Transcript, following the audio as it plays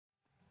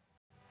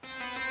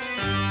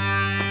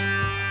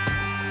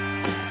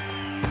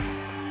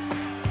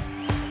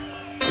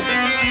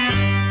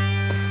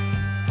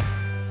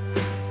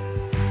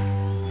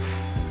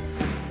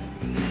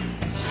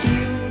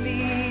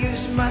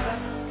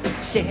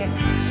said,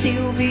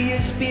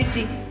 Sylvia's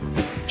busy,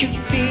 too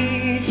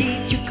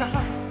busy to come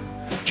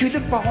to the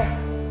ball.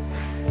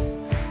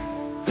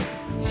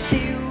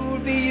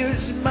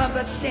 Sylvia's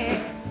mother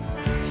said,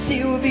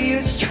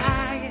 Sylvia's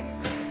trying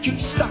to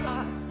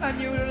start a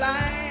new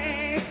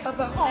life of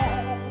her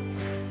own.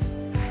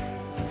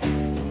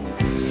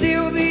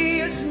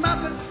 Sylvia's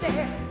mother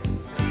said,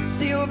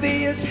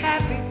 Sylvia's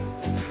happy,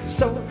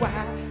 so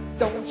why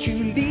don't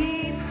you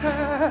leave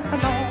her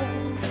alone?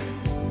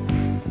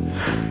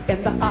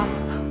 And the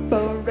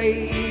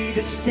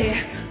operator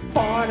said,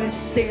 40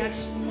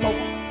 cents more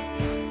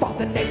for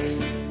the next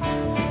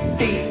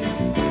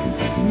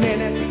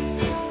minute.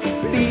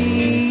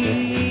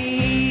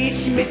 Please,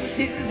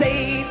 Mrs.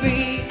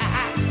 Avery,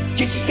 I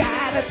just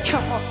gotta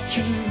talk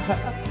to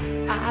her.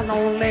 I'll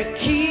only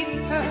keep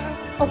her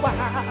a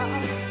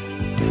while.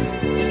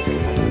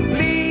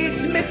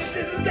 Please,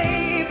 Mrs.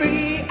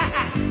 Avery,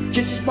 I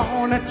just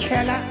wanna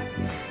tell her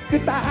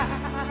goodbye.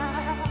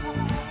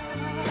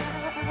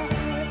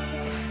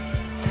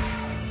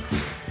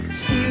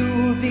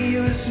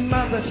 Sylvia's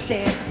mother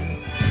said,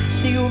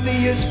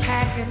 Sylvia's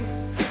packing,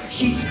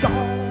 she's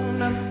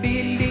gonna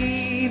be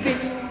leaving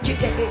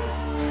today.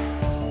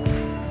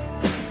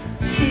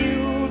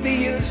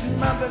 Sylvia's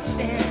mother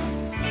said,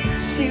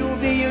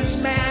 Sylvia's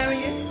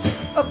marrying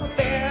a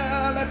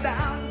fella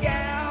down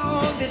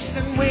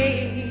Galveston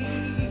way.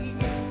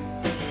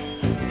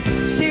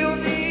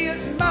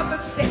 Sylvia's mother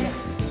said,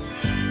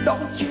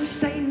 don't you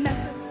say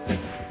nothing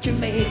to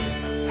make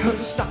her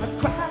start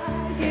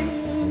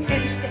crying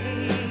and stay.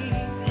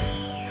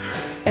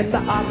 And the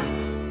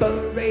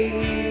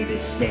operator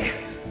said,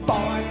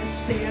 40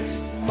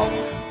 cents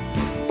more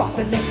for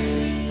the next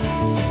minute.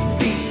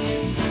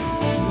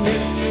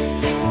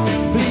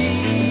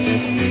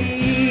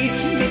 Please,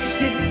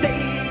 Mrs.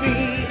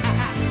 Davy, I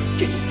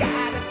just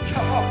gotta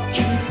talk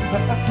to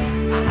her.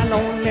 I'll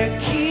only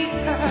keep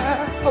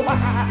her a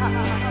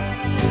while.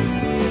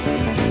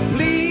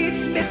 Please,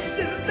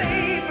 Mrs.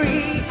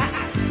 Davy, I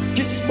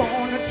just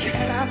wanna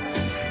tell her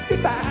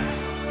goodbye.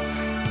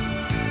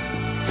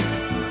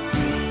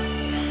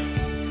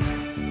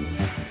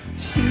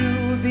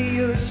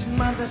 Sylvia's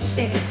mother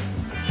said,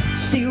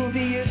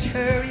 Sylvia's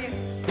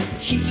hurrying,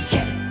 she's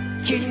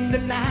catching the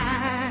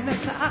 9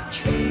 o'clock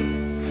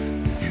train.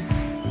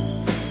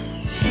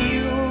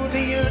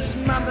 Sylvia's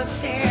mother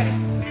said,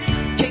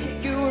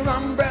 take your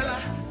umbrella,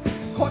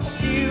 'cause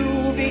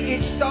Sylvia,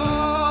 it's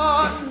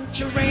starting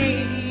to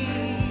rain.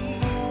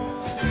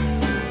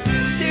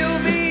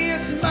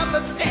 Sylvia's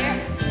mother said,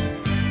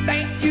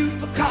 thank you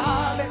for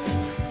calling,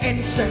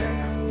 and sir,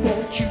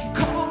 won't you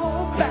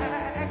call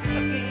back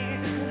again?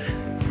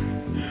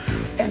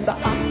 And the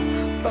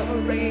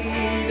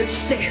operator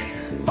said,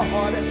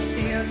 40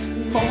 cents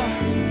more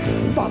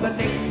for the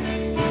next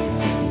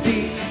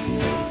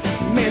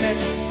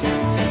minute.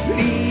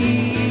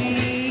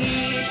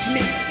 Please,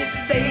 Mrs.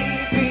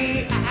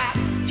 Davy, I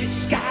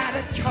just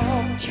gotta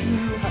talk to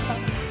her.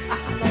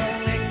 I'll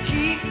only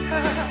keep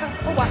her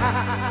a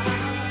while.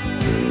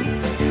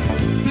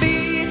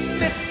 Please,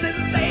 Mrs.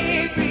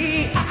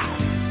 Davy, I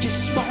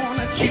just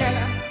wanna tell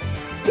her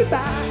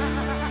goodbye.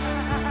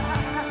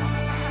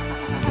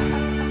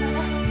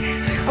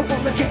 I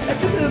wanna tell her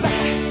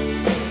goodbye.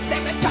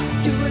 Let me talk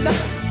to her.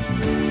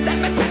 Let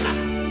me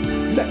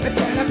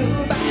tell her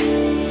goodbye.